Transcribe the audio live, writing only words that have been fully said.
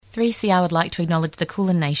3CR would like to acknowledge the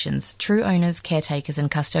Kulin Nations, true owners, caretakers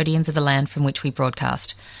and custodians of the land from which we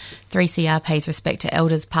broadcast. 3CR pays respect to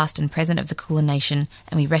elders past and present of the Kulin Nation,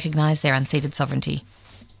 and we recognise their unceded sovereignty.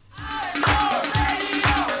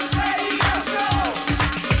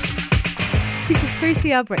 This is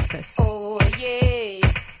 3CR Breakfast. Oh, yeah.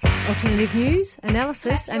 Alternative news,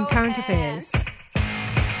 analysis and current affairs.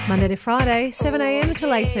 Monday to Friday, 7am till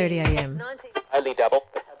 8:30am. Only double.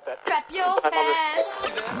 Clap your hands.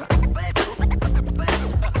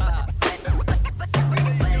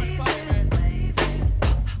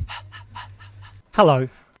 Hello,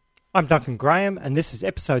 I'm Duncan Graham and this is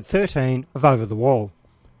episode 13 of Over the Wall.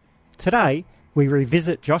 Today we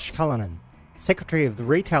revisit Josh Cullinan, Secretary of the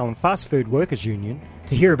Retail and Fast Food Workers Union,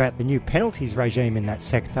 to hear about the new penalties regime in that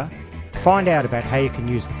sector, to find out about how you can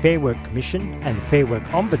use the Fair Work Commission and the Fair Work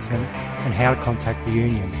Ombudsman and how to contact the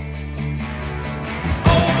union.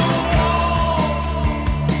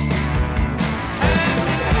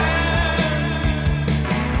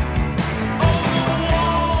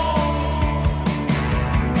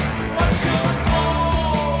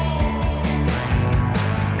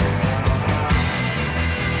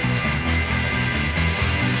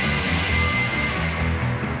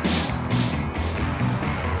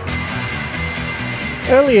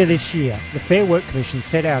 Earlier this year, the Fair Work Commission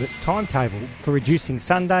set out its timetable for reducing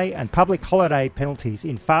Sunday and public holiday penalties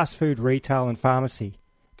in fast food, retail and pharmacy.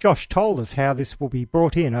 Josh told us how this will be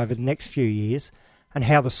brought in over the next few years and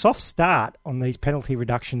how the soft start on these penalty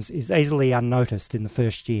reductions is easily unnoticed in the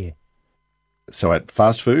first year. So at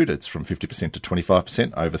fast food, it's from 50% to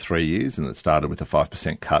 25% over 3 years, and it started with a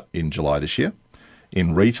 5% cut in July this year.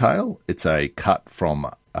 In retail, it's a cut from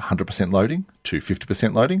 100% loading to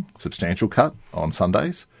 50% loading, substantial cut on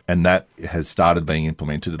Sundays, and that has started being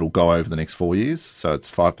implemented. It'll go over the next 4 years, so it's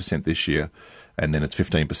 5% this year, and then it's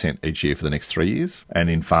 15% each year for the next 3 years. And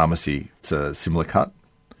in pharmacy, it's a similar cut.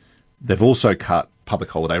 They've also cut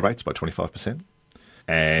public holiday rates by 25%,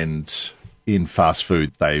 and in fast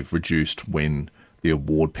food, they've reduced when the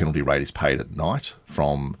award penalty rate is paid at night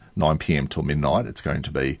from 9pm till midnight. It's going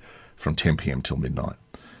to be from 10pm till midnight.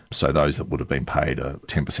 So those that would have been paid a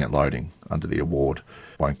 10% loading under the award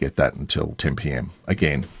won't get that until 10pm.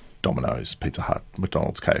 Again, Domino's, Pizza Hut,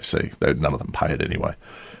 McDonald's, KFC, none of them pay it anyway.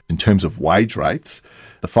 In terms of wage rates,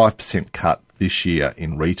 the 5% cut this year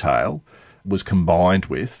in retail was combined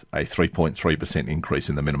with a 3.3% increase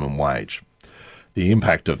in the minimum wage. The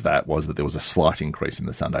impact of that was that there was a slight increase in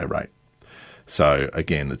the Sunday rate. So,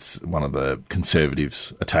 again, it's one of the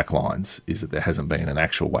Conservatives' attack lines is that there hasn't been an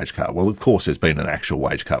actual wage cut. Well, of course, there's been an actual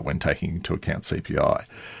wage cut when taking into account CPI.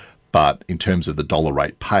 But in terms of the dollar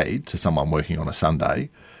rate paid to someone working on a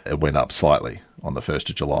Sunday, it went up slightly on the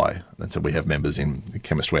 1st of July. And so we have members in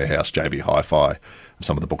Chemist Warehouse, JB Hi-Fi,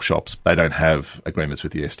 some of the bookshops. They don't have agreements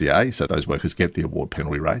with the SDA, so those workers get the award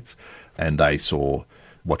penalty rates. And they saw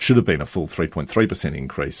what should have been a full 3.3%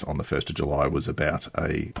 increase on the 1st of July was about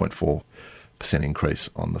a 0.4% increase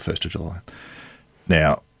on the 1st of July.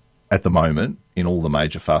 Now, at the moment, in all the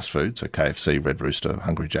major fast foods, so KFC, Red Rooster,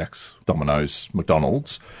 Hungry Jack's, Domino's,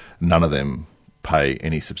 McDonald's, none of them pay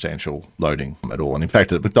any substantial loading at all. And in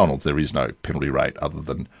fact, at McDonald's, there is no penalty rate other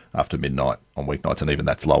than after midnight on weeknights, and even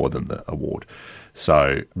that's lower than the award.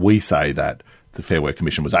 So we say that the Fair Work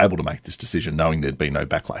Commission was able to make this decision knowing there'd be no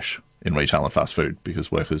backlash in retail and fast food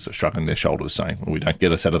because workers are shrugging their shoulders saying, well, we don't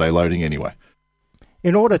get a Saturday loading anyway.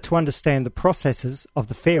 In order to understand the processes of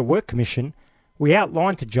the Fair Work Commission, we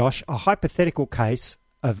outlined to Josh a hypothetical case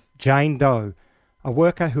of Jane Doe, a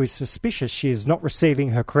worker who is suspicious she is not receiving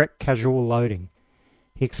her correct casual loading.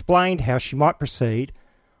 He explained how she might proceed,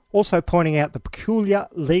 also pointing out the peculiar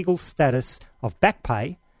legal status of back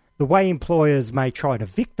pay, the way employers may try to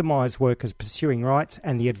victimise workers pursuing rights,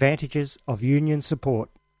 and the advantages of union support.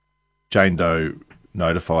 Jane Doe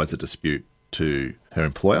notifies a dispute to her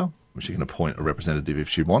employer. She can appoint a representative if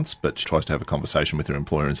she wants, but she tries to have a conversation with her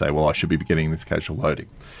employer and say, well, I should be getting this casual loading.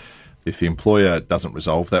 If the employer doesn't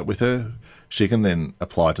resolve that with her, she can then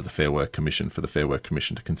apply to the Fair Work Commission for the Fair Work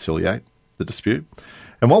Commission to conciliate the dispute.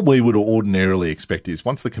 And what we would ordinarily expect is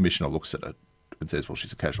once the Commissioner looks at it and says, well,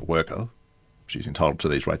 she's a casual worker, she's entitled to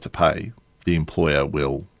these rates of pay, the employer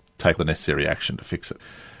will take the necessary action to fix it.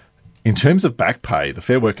 In terms of back pay, the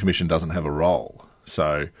Fair Work Commission doesn't have a role.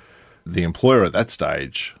 So the employer at that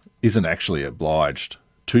stage isn't actually obliged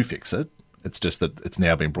to fix it. It's just that it's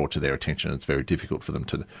now been brought to their attention. It's very difficult for them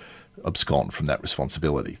to abscond from that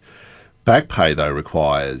responsibility. Back pay, though,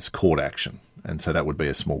 requires court action, and so that would be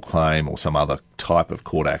a small claim or some other type of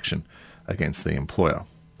court action against the employer.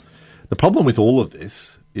 The problem with all of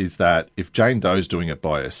this is that if Jane Doe's doing it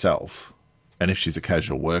by herself, and if she's a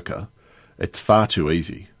casual worker, it's far too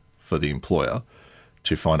easy for the employer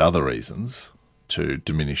to find other reasons to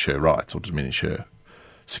diminish her rights or diminish her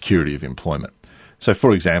security of employment. So,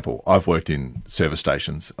 for example, I've worked in service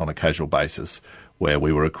stations on a casual basis where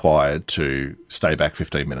we were required to stay back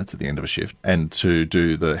 15 minutes at the end of a shift and to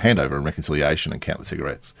do the handover and reconciliation and count the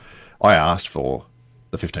cigarettes. I asked for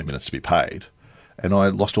the 15 minutes to be paid, and I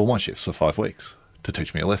lost all my shifts for 5 weeks to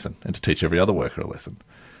teach me a lesson and to teach every other worker a lesson.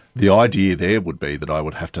 The idea there would be that I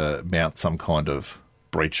would have to mount some kind of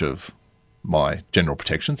breach of my general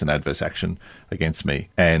protections and adverse action against me,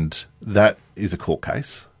 and that is a court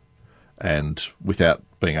case. And without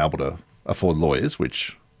being able to afford lawyers,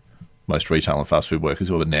 which most retail and fast food workers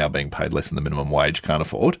who are now being paid less than the minimum wage can't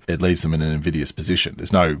afford, it leaves them in an invidious position.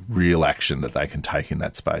 There's no real action that they can take in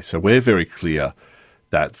that space. So we're very clear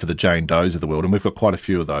that for the Jane Does of the world, and we've got quite a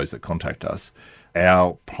few of those that contact us,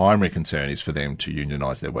 our primary concern is for them to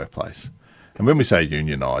unionise their workplace. And when we say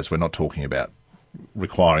unionise, we're not talking about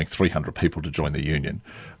requiring 300 people to join the union,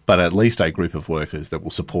 but at least a group of workers that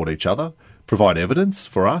will support each other, provide evidence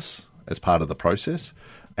for us as part of the process,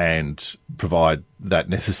 and provide that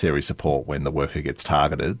necessary support when the worker gets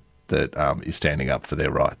targeted that is standing up for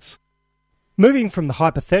their rights. Moving from the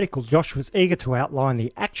hypothetical, Josh was eager to outline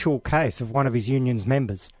the actual case of one of his union's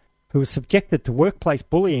members who was subjected to workplace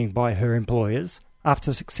bullying by her employers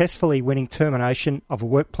after successfully winning termination of a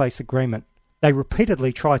workplace agreement. They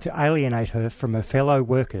repeatedly tried to alienate her from her fellow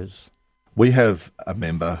workers. We have a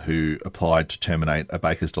member who applied to terminate a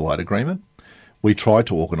Baker's Delight agreement. We tried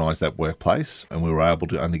to organise that workplace, and we were able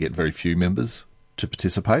to only get very few members to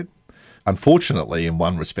participate. Unfortunately, in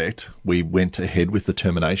one respect, we went ahead with the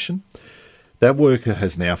termination. That worker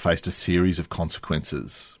has now faced a series of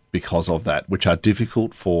consequences because of that, which are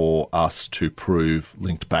difficult for us to prove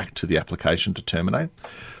linked back to the application to terminate.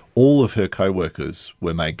 All of her co-workers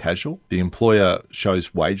were made casual. The employer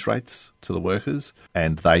shows wage rates to the workers,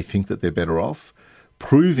 and they think that they're better off.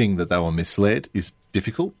 Proving that they were misled is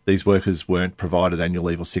difficult. These workers weren't provided annual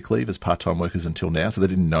leave or sick leave as part-time workers until now, so they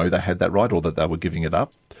didn't know they had that right or that they were giving it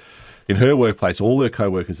up. In her workplace, all her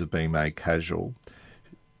co-workers have been made casual.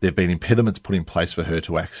 There have been impediments put in place for her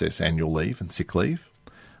to access annual leave and sick leave,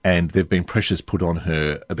 and there have been pressures put on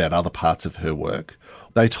her about other parts of her work.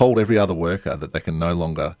 They told every other worker that they can no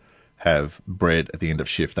longer have bread at the end of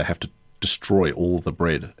shift. They have to destroy all the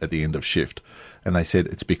bread at the end of shift. And they said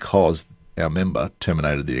it's because our member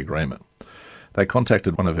terminated the agreement. They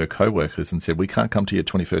contacted one of her co-workers and said, we can't come to your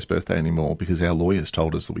 21st birthday anymore because our lawyers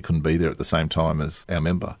told us that we couldn't be there at the same time as our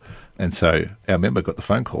member. And so our member got the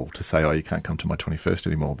phone call to say, oh, you can't come to my 21st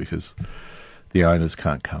anymore because the owners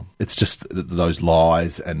can't come. It's just those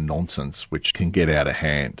lies and nonsense which can get out of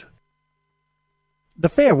hand. The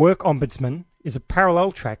Fair Work Ombudsman is a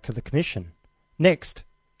parallel track to the Commission. Next,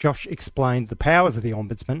 Josh explained the powers of the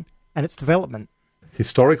Ombudsman and its development.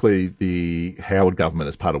 Historically, the Howard government,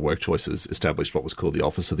 as part of Work Choices, established what was called the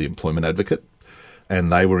Office of the Employment Advocate,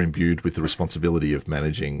 and they were imbued with the responsibility of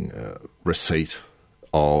managing receipt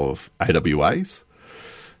of AWAs,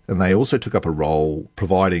 and they also took up a role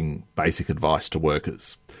providing basic advice to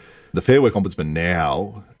workers. The Fair Work Ombudsman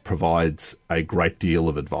now provides a great deal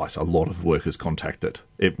of advice. A lot of workers contact it.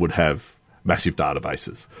 It would have massive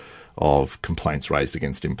databases of complaints raised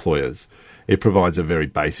against employers. It provides a very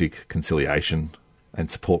basic conciliation and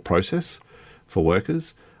support process for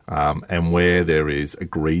workers, and where there is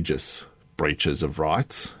egregious breaches of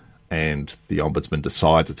rights and the Ombudsman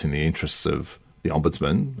decides it's in the interests of the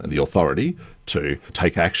Ombudsman and the authority to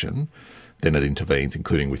take action, then it intervenes,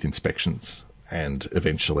 including with inspections and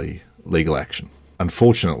eventually legal action.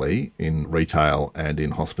 Unfortunately, in retail and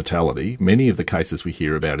in hospitality, many of the cases we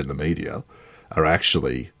hear about in the media are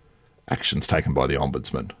actually actions taken by the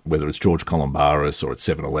Ombudsman. Whether it's George Columbaris or it's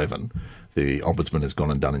 7-Eleven, the Ombudsman has gone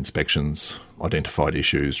and done inspections, identified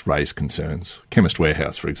issues, raised concerns. Chemist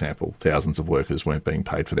Warehouse, for example, thousands of workers weren't being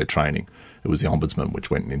paid for their training. It was the Ombudsman which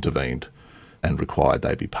went and intervened and required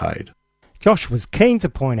they be paid. Josh was keen to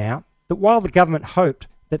point out that while the government hoped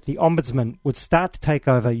that the Ombudsman would start to take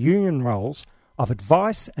over union roles of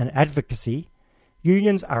advice and advocacy,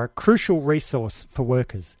 unions are a crucial resource for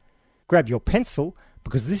workers. Grab your pencil,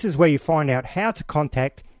 because this is where you find out how to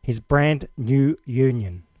contact his brand new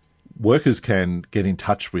union. Workers can get in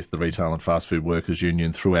touch with the Retail and Fast Food Workers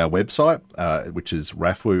Union through our website, which is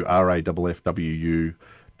RAFWU, raffwu.org.au.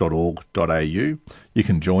 You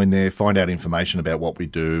can join there, find out information about what we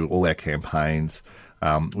do, all our campaigns.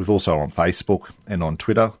 We've also on Facebook and on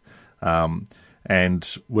Twitter.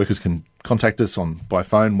 And workers can contact us by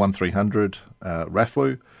phone, 1300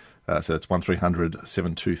 RAFWU. So that's 1300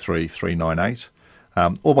 723 398.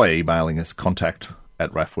 Or by emailing us,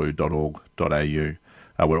 contact@raffwu.org.au.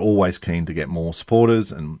 We're always keen to get more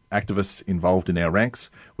supporters and activists involved in our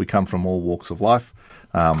ranks. We come from all walks of life,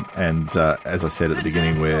 and as I said at the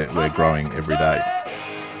beginning, we're growing every day.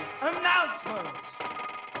 Announcements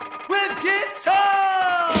with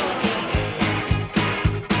guitar.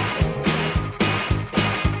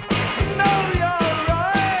 Know your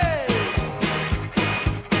rights.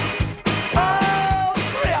 All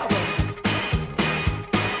three of them.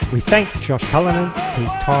 We thank Josh Cullinan for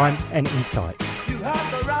his time and insights. You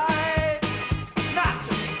have the rights not to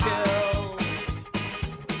be killed.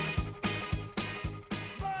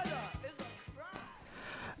 Murder is a crime.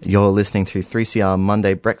 You're listening to 3CR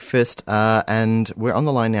Monday Breakfast, and we're on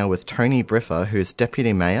the line now with Tony Briffa, who is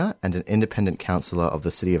Deputy Mayor and an Independent Councillor of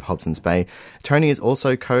the City of Hobsons Bay. Tony is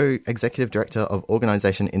also Co-Executive Director of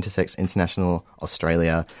Organisation Intersex International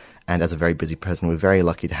Australia, and as a very busy person, we're very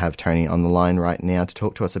lucky to have Tony on the line right now to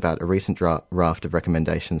talk to us about a recent raft of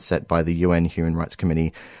recommendations set by the UN Human Rights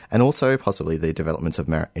Committee, and also possibly the developments of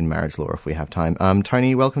in marriage law if we have time.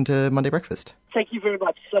 Tony, welcome to Monday Breakfast. Thank you very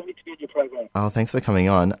much. It's lovely to be on your program. Oh, thanks for coming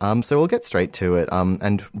on. So we'll get straight to it,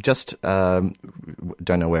 and just don't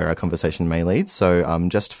know where our conversation may lead. So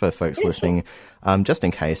just for folks listening, just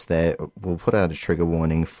in case, we'll put out a trigger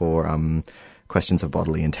warning for questions of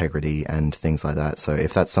bodily integrity and things like that. So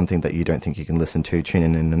if that's something that you don't think you can listen to,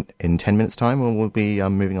 tune in 10 minutes' time, or we'll be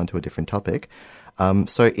moving on to a different topic.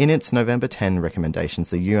 So in its November 10 recommendations,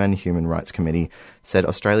 the UN Human Rights Committee said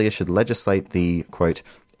Australia should legislate the, quote,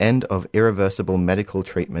 end of irreversible medical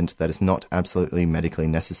treatment that is not absolutely medically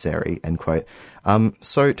necessary, end quote.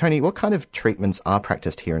 So, Tony, what kind of treatments are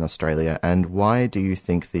practiced here in Australia, and why do you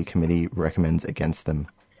think the committee recommends against them?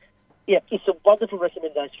 Yeah, it's a wonderful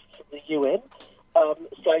recommendation from the UN.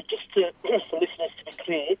 So just for listeners to be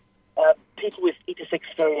clear, people with intersex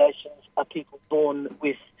variations are people born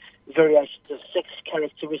with variations of sex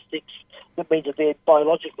characteristics. That means that they're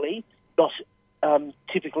biologically not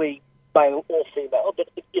typically male or female, but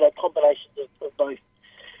combinations of both.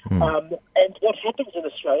 And what happens in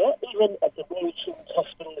Australia, even at the Royal Children's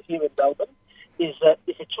Hospital here in Melbourne, is that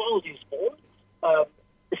if a child is born,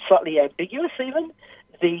 it's slightly ambiguous even,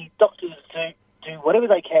 the doctors do whatever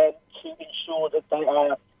they can to ensure that they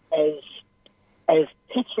are as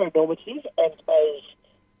heteronormative and as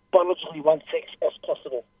biologically one sex as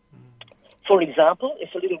possible. For example,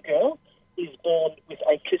 if a little girl is born with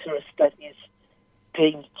a clitoris that is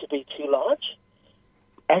deemed to be too large,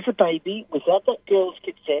 as a baby, without that girl's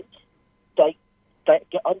consent, they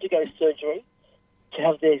undergo surgery to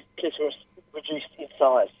have their clitoris reduced in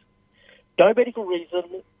size. No medical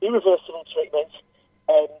reason, irreversible treatment,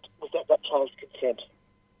 and without that child's consent.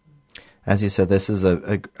 As you said, this is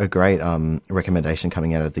a great recommendation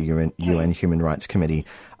coming out of the UN Human Rights Committee.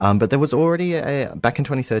 But there was already, back in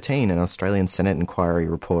 2013, an Australian Senate inquiry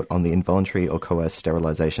report on the involuntary or coerced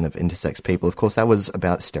sterilisation of intersex people. Of course, that was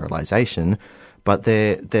about sterilisation, but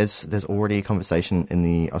there's already a conversation in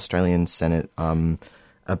the Australian Senate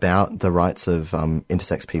about the rights of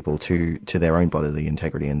intersex people to their own bodily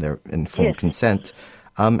integrity and their informed consent.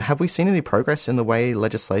 Have we seen any progress in the way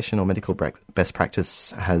legislation or medical best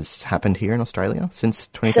practice has happened here in Australia since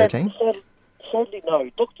 2013? Sadly, no.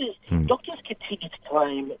 Doctors continue to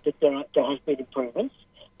claim that there have been improvements,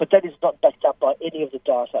 but that is not backed up by any of the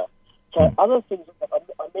data. So other things,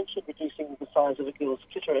 I mentioned reducing the size of a girl's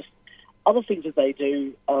clitoris. Other things that they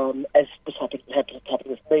do, as was happened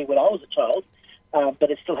with me when I was a child,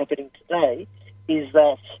 but it's still happening today, is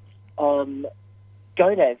that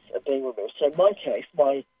gonads are being removed. So in my case,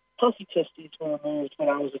 my healthy testes were removed when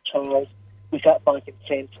I was a child without my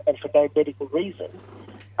consent and for no medical reason.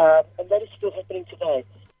 And that is still happening today.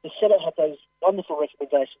 The Senate had those wonderful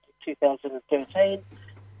recommendations in 2013.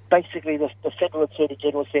 Basically, the Federal Attorney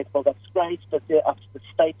General said, well, that's great, but they're up to the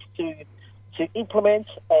states to implement,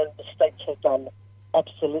 and the states have done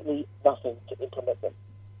absolutely nothing to implement them.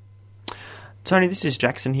 Tony, this is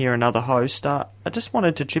Jackson here, another host. I just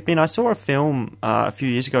wanted to chip in. I saw a film a few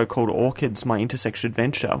years ago called Orchids, My Intersex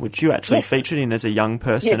Adventure, which you actually featured in as a young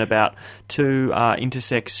person, about two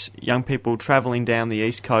intersex young people travelling down the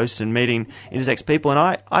East Coast and meeting intersex people. And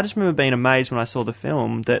I just remember being amazed when I saw the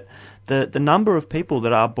film that the number of people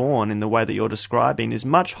that are born in the way that you're describing is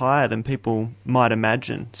much higher than people might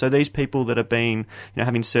imagine. So these people that are being,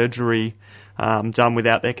 having surgery done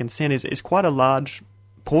without their consent is quite a large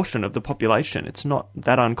portion of the population. It's not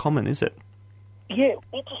that uncommon, is it? Yeah,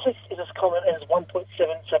 intersex is as common as 1.7,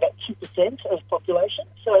 so about 2% of population,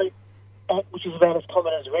 so which is about as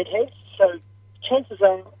common as redheads. So chances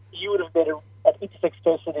are you would have met an intersex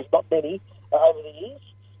person, if not many, over the years.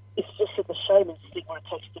 It's just that the shame and stigma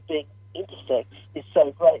attached to being intersex is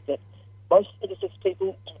so great that most intersex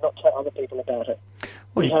people do not tell other people about it.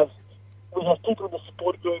 Well, We have people in the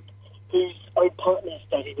support group whose own partners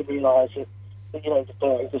don't even realise that they're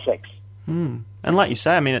intersex. And like you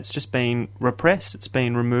say, I mean, it's just been repressed. It's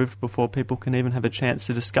been removed before people can even have a chance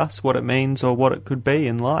to discuss what it means or what it could be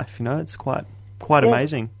in life. It's quite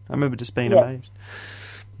amazing. I remember just being amazed.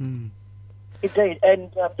 Indeed, and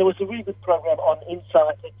there was a really good program on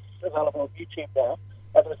Insight that's available on YouTube now.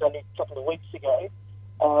 That was only a couple of weeks ago,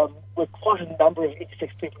 with quite a number of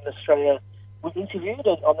intersex people in Australia were interviewed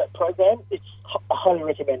on that program. I highly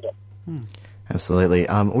recommend it. Absolutely.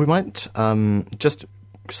 We might just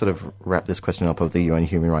sort of wrap this question up of the UN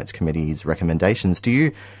Human Rights Committee's recommendations. Do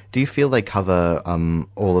you feel they cover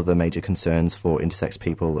all of the major concerns for intersex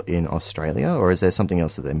people in Australia, or is there something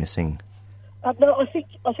else that they're missing? No, I think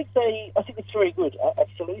it's very good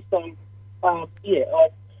actually. So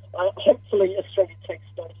hopefully Australia takes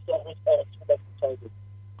notice of it from that table.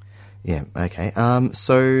 Yeah, okay.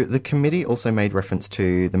 So the committee also made reference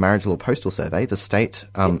to the Marriage Law Postal Survey. The state,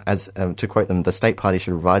 to quote them, the state party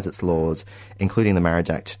should revise its laws, including the Marriage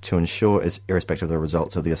Act, to ensure, irrespective of the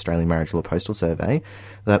results of the Australian Marriage Law Postal Survey,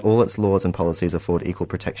 that all its laws and policies afford equal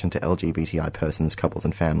protection to LGBTI persons, couples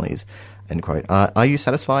and families, end quote. Are you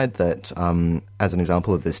satisfied that, as an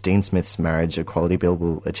example of this, Dean Smith's Marriage Equality Bill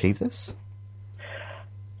will achieve this?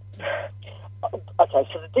 Okay,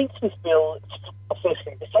 so the Dean Smith Bill,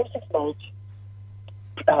 firstly, the same-sex marriage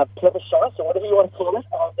plebiscite, so whatever you want to call it,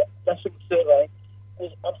 the national survey,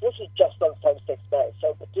 was unfortunately just on same-sex marriage.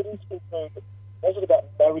 So it didn't include, it wasn't about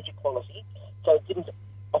marriage equality, so it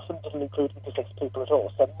often didn't include intersex people at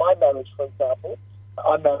all. So my marriage, for example,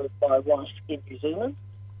 I married my wife in New Zealand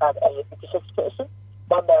as an intersex person.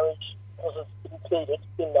 My marriage wasn't included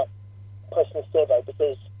in that personal survey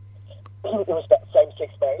because it was about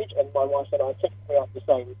same-sex marriage, and my wife and I technically are the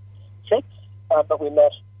same sex, but we're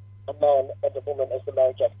not a man and a woman as the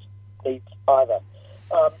Marriage Act needs either.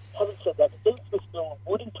 Having said that, the Dean Smith Bill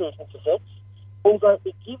would include intersex, although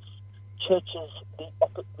it gives churches the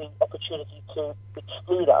opportunity to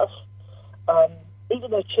exclude us,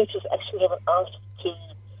 even though churches actually haven't asked to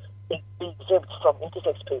be exempt from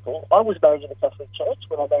intersex people. I was married in a Catholic church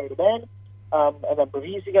when I married a man a number of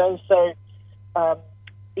years ago, so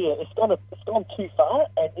it's gone too far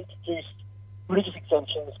and introduced religious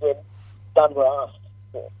exemptions when none were asked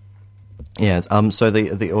for. Yes. So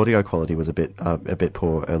the audio quality was a bit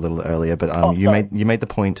poor a little earlier, but you made the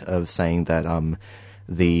point of saying that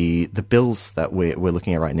the bills that we're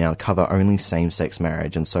looking at right now cover only same-sex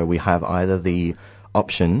marriage, and so we have either the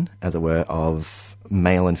option, as it were, of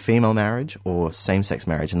male and female marriage or same-sex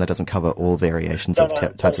marriage, and that doesn't cover all variations of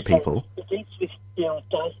types of people. The Dean Smith Bill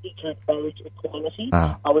does include marriage equality.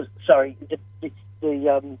 I was sorry, the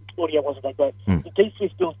audio wasn't that great. The Dean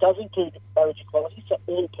Smith Bill does include marriage equality, so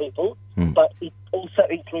all people, but it also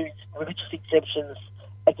includes religious exemptions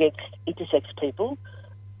against intersex people,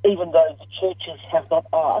 even though the churches have not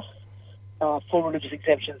asked for religious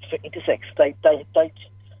exemptions for intersex. They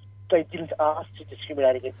didn't ask to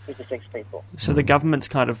discriminate against intersex people. So the government's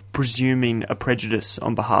kind of presuming a prejudice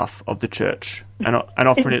on behalf of the church and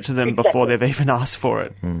offering it to them before they've even asked for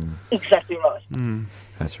it. Exactly right.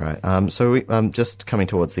 That's right. So we, just coming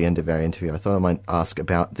towards the end of our interview, I thought I might ask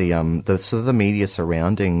about the sort of the media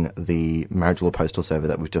surrounding the Marriage Law Postal Survey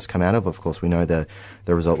that we've just come out of. Of course, we know the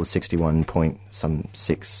result was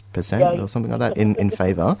 61.6% or something like that in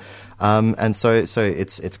favour. And so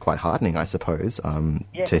it's quite heartening, I suppose,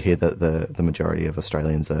 to hear that the majority of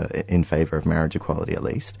Australians are in favour of marriage equality, at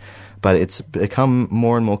least. But it's become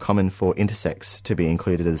more and more common for intersex to be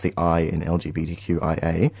included as the I in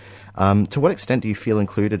LGBTQIA. To what extent do you feel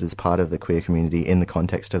included as part of the queer community in the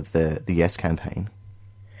context of the Yes campaign?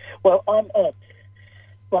 Well, for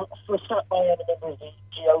a start, I am a member of the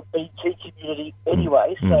LGBT community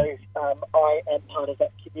anyway, so I am part of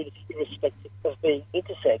that community irrespective of being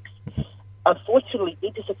intersex. Unfortunately,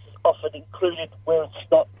 intersex is often included where it's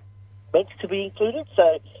not meant to be included.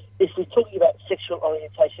 So if we're talking about sexual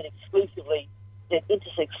orientation exclusively, then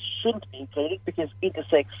intersex shouldn't be included because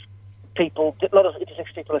intersex people, a lot of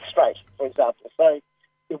intersex people are straight, for example, so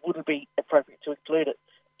it wouldn't be appropriate to include it.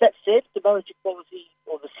 That said, the marriage equality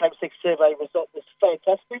or the same-sex survey result was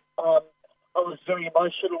fantastic. I was very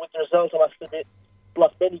emotional with the result. I must admit,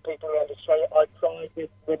 like many people around Australia, I cried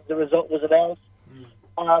when the result was announced.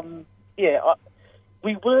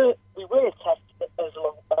 We were attacked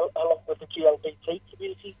along with the GLBT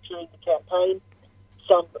community during the campaign.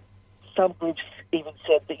 Some groups even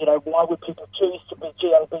said that, why would people choose to be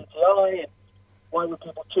GLBTI and why would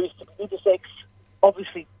people choose to be intersex,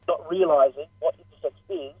 obviously not realising what intersex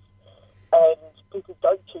is, and people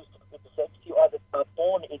don't choose to be intersex. You either are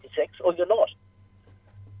born intersex or you're not.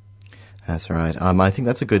 That's right. I think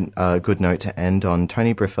that's a good note to end on.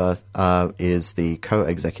 Tony Briffa is the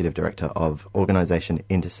co-executive director of organisation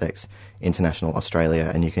Intersex International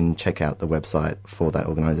Australia, and you can check out the website for that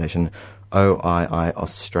organisation,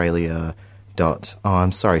 OIIAustralia.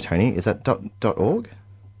 I'm sorry, Tony. Is that .org?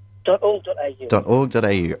 .org.au.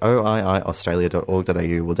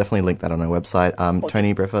 OIIAustralia.org.au. We'll definitely link that on our website.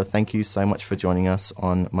 Tony Briffa, thank you so much for joining us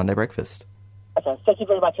on Monday Breakfast. Okay, thank you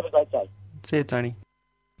very much. Have a great day. See you, Tony.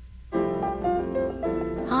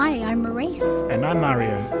 Hi, I'm Maurice. And I'm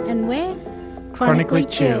Mario. And we're Chronically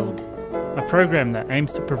Chilled, a program that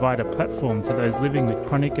aims to provide a platform to those living with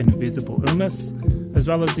chronic and invisible illness, as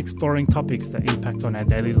well as exploring topics that impact on our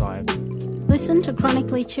daily lives. Listen to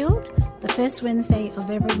Chronically Chilled the first Wednesday of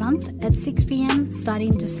every month at 6 p.m.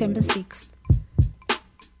 starting December 6th.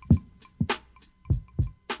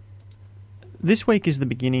 This week is the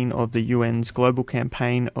beginning of the UN's global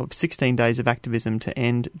campaign of 16 days of activism to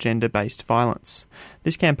end gender-based violence.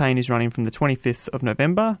 This campaign is running from the 25th of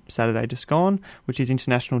November, Saturday just gone, which is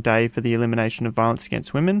International Day for the Elimination of Violence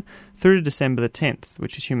Against Women, through to December the 10th,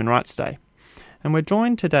 which is Human Rights Day. And we're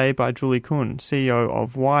joined today by Julie Kuhn, CEO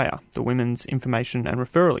of WIRE, the Women's Information and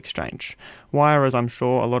Referral Exchange. WIRE, as I'm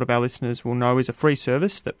sure a lot of our listeners will know, is a free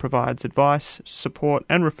service that provides advice, support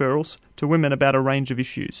and referrals to women about a range of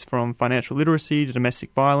issues, from financial literacy to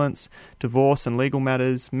domestic violence, divorce and legal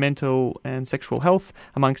matters, mental and sexual health,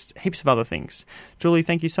 amongst heaps of other things. Julie,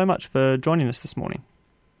 thank you so much for joining us this morning.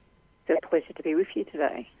 It's a pleasure to be with you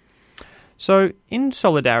today. So, in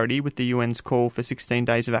solidarity with the UN's call for 16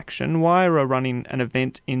 days of action, WIRE are running an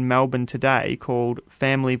event in Melbourne today called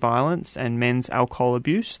Family Violence and Men's Alcohol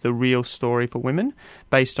Abuse, the Real Story for Women,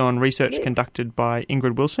 based on research conducted by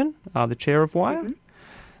Ingrid Wilson, the chair of WIRE. Mm-hmm.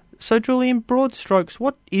 So, Julie, in broad strokes,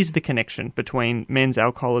 what is the connection between men's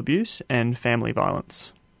alcohol abuse and family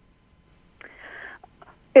violence?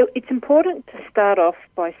 It's important to start off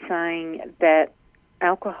by saying that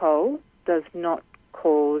alcohol does not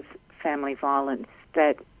cause family violence,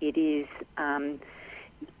 that it is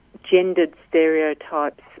gendered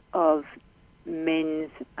stereotypes of men's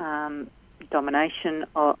domination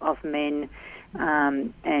of men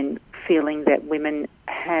and feeling that women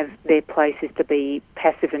have their places to be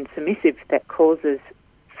passive and submissive that causes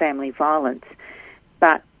family violence.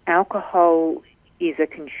 But alcohol is a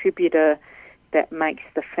contributor that makes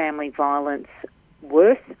the family violence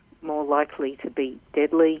worse, more likely to be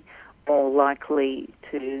deadly, more likely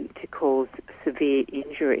to cause severe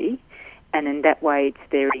injury, and in that way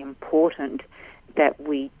it's very important that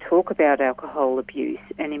we talk about alcohol abuse,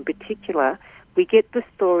 and in particular we get the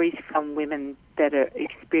stories from women that are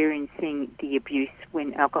experiencing the abuse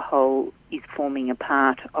when alcohol is forming a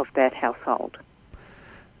part of that household.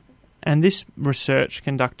 And this research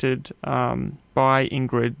conducted by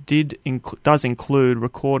Ingrid does include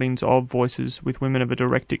recordings of voices with women of a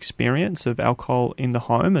direct experience of alcohol in the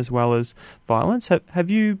home as well as violence. Have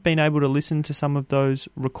you been able to listen to some of those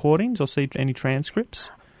recordings or see any transcripts?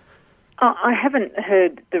 I haven't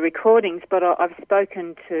heard the recordings, but I've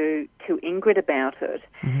spoken to Ingrid about it,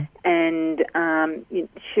 mm-hmm. and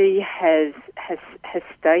she has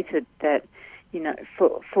stated that, you know,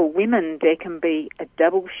 for women there can be a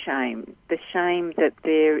double shame, the shame that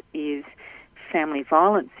there is family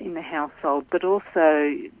violence in the household, but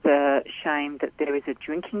also the shame that there is a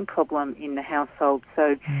drinking problem in the household.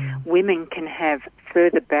 So women can have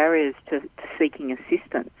further barriers to seeking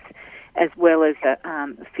assistance, as well as a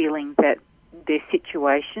feeling that their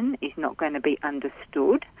situation is not going to be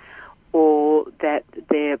understood, or that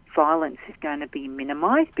their violence is going to be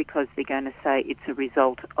minimised because they're going to say it's a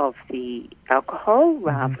result of the alcohol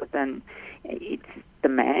rather than it's the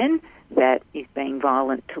man that is being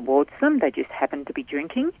violent towards them. They just happen to be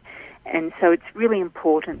drinking. And so it's really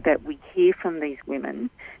important that we hear from these women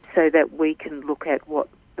so that we can look at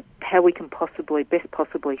how we can best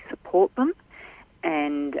possibly support them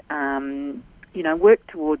and, work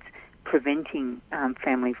towards preventing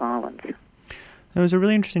family violence. There was a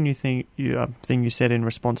really interesting thing you said in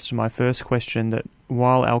response to my first question, that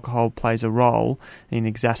while alcohol plays a role in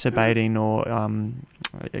exacerbating or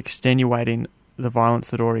extenuating the violence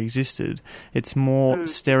that already existed, it's more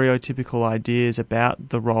stereotypical ideas about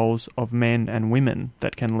the roles of men and women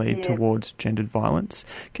that can lead towards gendered violence.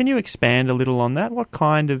 Can you expand a little on that? What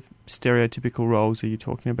kind of stereotypical roles are you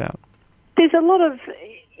talking about? There's a lot of,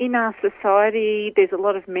 in our society, there's a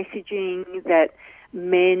lot of messaging that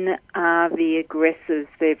men are the aggressors,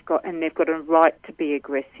 they've got a right to be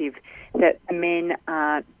aggressive, that men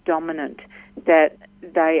are dominant, that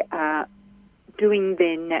they are doing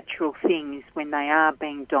their natural things when they are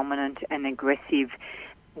being dominant and aggressive,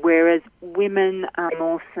 whereas women are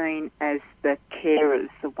more seen as the carers,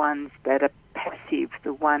 the ones that are passive,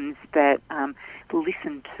 the ones that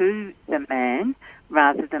listen to the man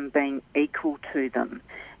rather than being equal to them.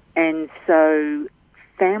 And so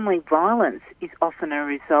family violence is often a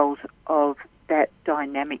result of that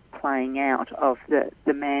dynamic playing out, of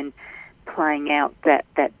the man playing out that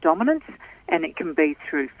dominance, and it can be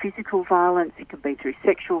through physical violence, it can be through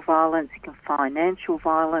sexual violence, it can be financial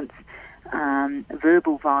violence,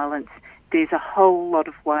 verbal violence. There's a whole lot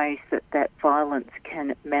of ways that violence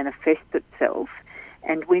can manifest itself,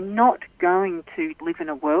 and we're not going to live in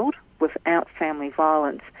a world without family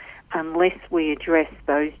violence unless we address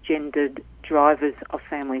those gendered drivers of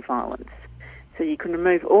family violence. So you can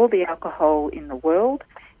remove all the alcohol in the world,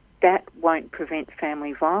 that won't prevent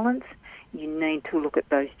family violence. You need to look at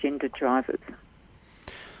those gendered drivers.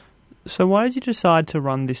 So why did you decide to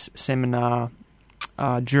run this seminar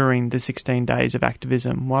during the 16 days of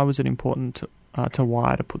activism? Why was it important to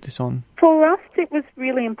Wire to put this on? For us, it was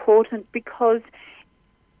really important because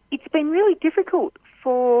it's been really difficult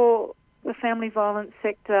for the family violence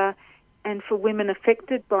sector and for women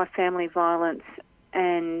affected by family violence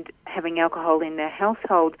and having alcohol in their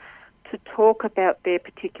household to talk about their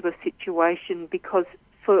particular situation, because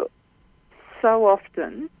for so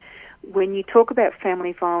often when you talk about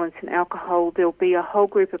family violence and alcohol, there'll be a whole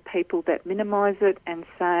group of people that minimise it and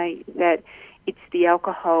say that it's the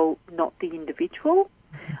alcohol, not the individual,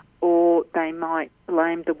 or they might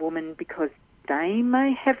blame the woman because they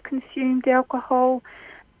may have consumed alcohol,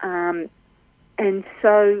 and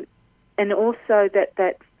also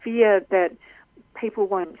that fear that people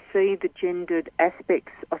won't see the gendered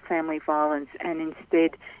aspects of family violence and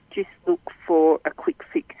instead just look for a quick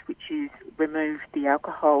fix, which is remove the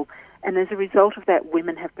alcohol. And as a result of that,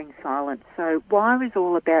 women have been silent. So Wire is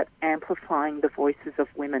all about amplifying the voices of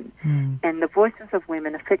women. And the voices of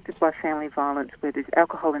women affected by family violence, where there's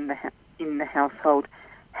alcohol in the household,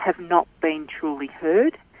 have not been truly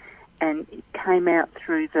heard. And it came out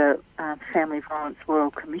through the Family Violence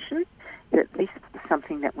Royal Commission that this was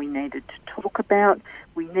something that we needed to talk about.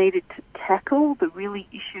 We needed to tackle the really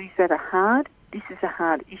issues that are hard. This is a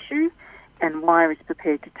hard issue, and Wire is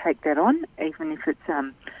prepared to take that on, even if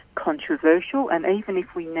it's controversial, and even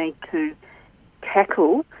if we need to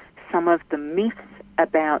tackle some of the myths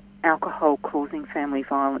about alcohol causing family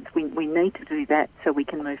violence. We need to do that so we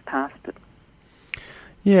can move past it.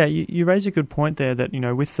 Yeah, you raise a good point there that,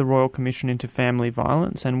 with the Royal Commission into Family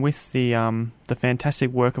Violence and with the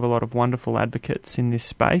fantastic work of a lot of wonderful advocates in this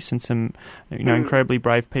space and some, incredibly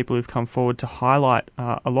brave people who've come forward to highlight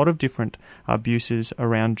a lot of different abuses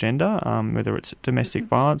around gender, whether it's domestic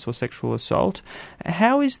violence or sexual assault.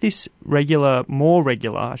 How is this more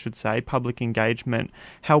regular, public engagement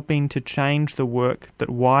helping to change the work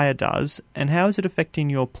that Wire does, and how is it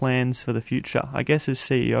affecting your plans for the future? I guess as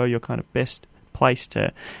CEO, you're kind of best place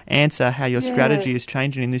to answer how your strategy is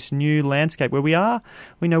changing in this new landscape where we are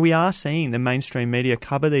seeing the mainstream media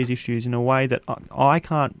cover these issues in a way that I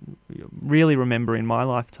can't really remember in my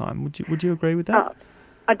lifetime. Would you agree with that?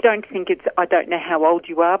 I don't know how old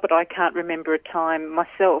you are, but I can't remember a time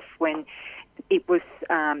myself when it was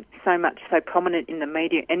so prominent in the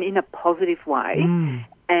media and in a positive way.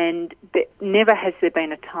 And never has there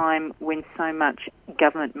been a time when so much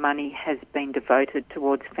government money has been devoted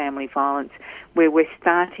towards family violence, where we're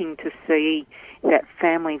starting to see that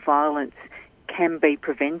family violence can be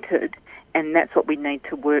prevented, and that's what we need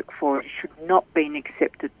to work for. It should not be an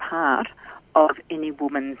accepted part of any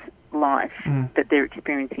woman's life that they're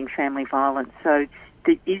experiencing family violence. So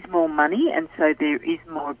there is more money, and so there is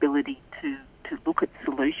more ability to look at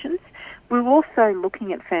solutions. We're also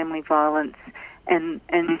looking at family violence and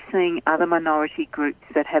seeing other minority groups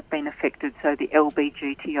that have been affected, so the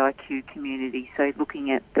LGBTIQ community, so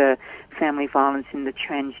looking at the family violence in the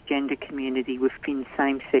transgender community within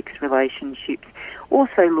same-sex relationships,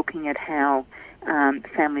 also looking at how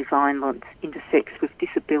family violence intersects with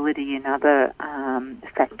disability and other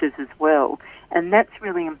factors as well. And that's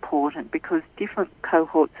really important because different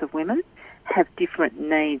cohorts of women have different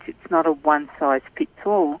needs. It's not a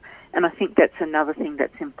one-size-fits-all. And I think that's another thing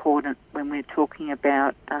that's important when we're talking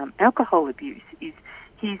about alcohol abuse, is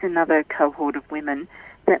here's another cohort of women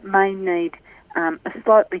that may need a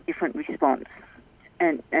slightly different response.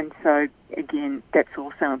 And so, again, that's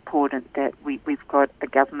also important that we've got a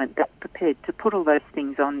government that's prepared to put all those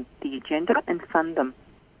things on the agenda and fund them.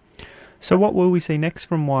 So what will we see next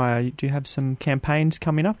from Wire? Do you have some campaigns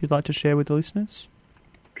coming up you'd like to share with the listeners?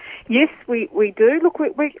 Yes, we do. Look,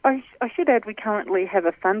 I should add we currently have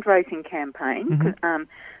a fundraising campaign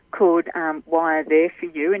called Wire There For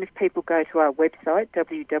You, and if people go to our website,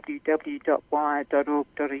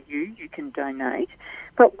 www.wire.org.au, you can donate.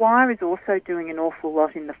 But Wire is also doing an awful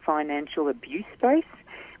lot in the financial abuse space.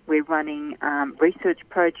 We're running research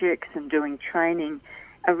projects and doing training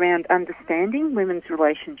around understanding women's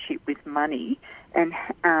relationship with money and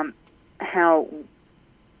how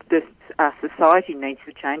our society needs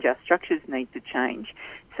to change, our structures need to change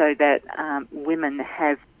so that women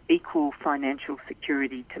have equal financial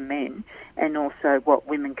security to men, and also what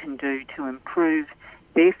women can do to improve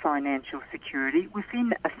their financial security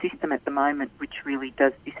within a system at the moment which really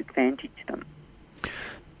does disadvantage them.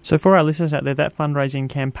 So for our listeners out there, that fundraising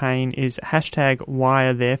campaign is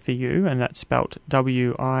 #WireThereForYou, and that's spelt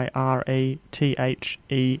WIRETHERE,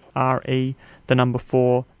 the number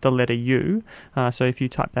 4, the letter U. So if you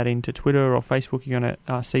type that into Twitter or Facebook, you're going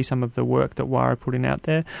to see some of the work that Wire are putting out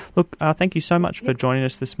there. Look, thank you so much for joining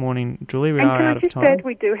us this morning, Julie. We are out of time. Add,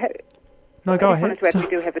 we do have... No, go ahead. We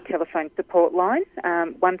do have a telephone support line,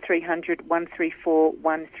 1300 134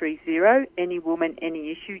 130. Any woman, any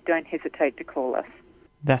issue, don't hesitate to call us.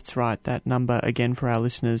 That's right. That number, again, for our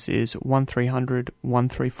listeners is 1300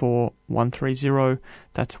 134 130.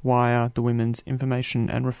 That's Wire, the Women's Information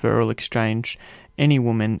and Referral Exchange. Any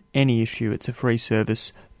woman, any issue, it's a free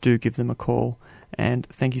service. Do give them a call. And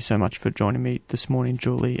thank you so much for joining me this morning,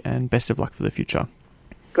 Julie, and best of luck for the future.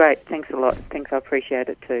 Great. Thanks a lot. Thanks. I appreciate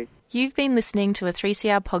it too. You've been listening to a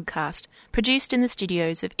 3CR podcast produced in the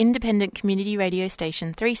studios of independent community radio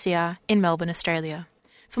station 3CR in Melbourne, Australia.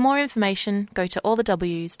 For more information, go to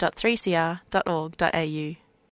allthews.3cr.org.au.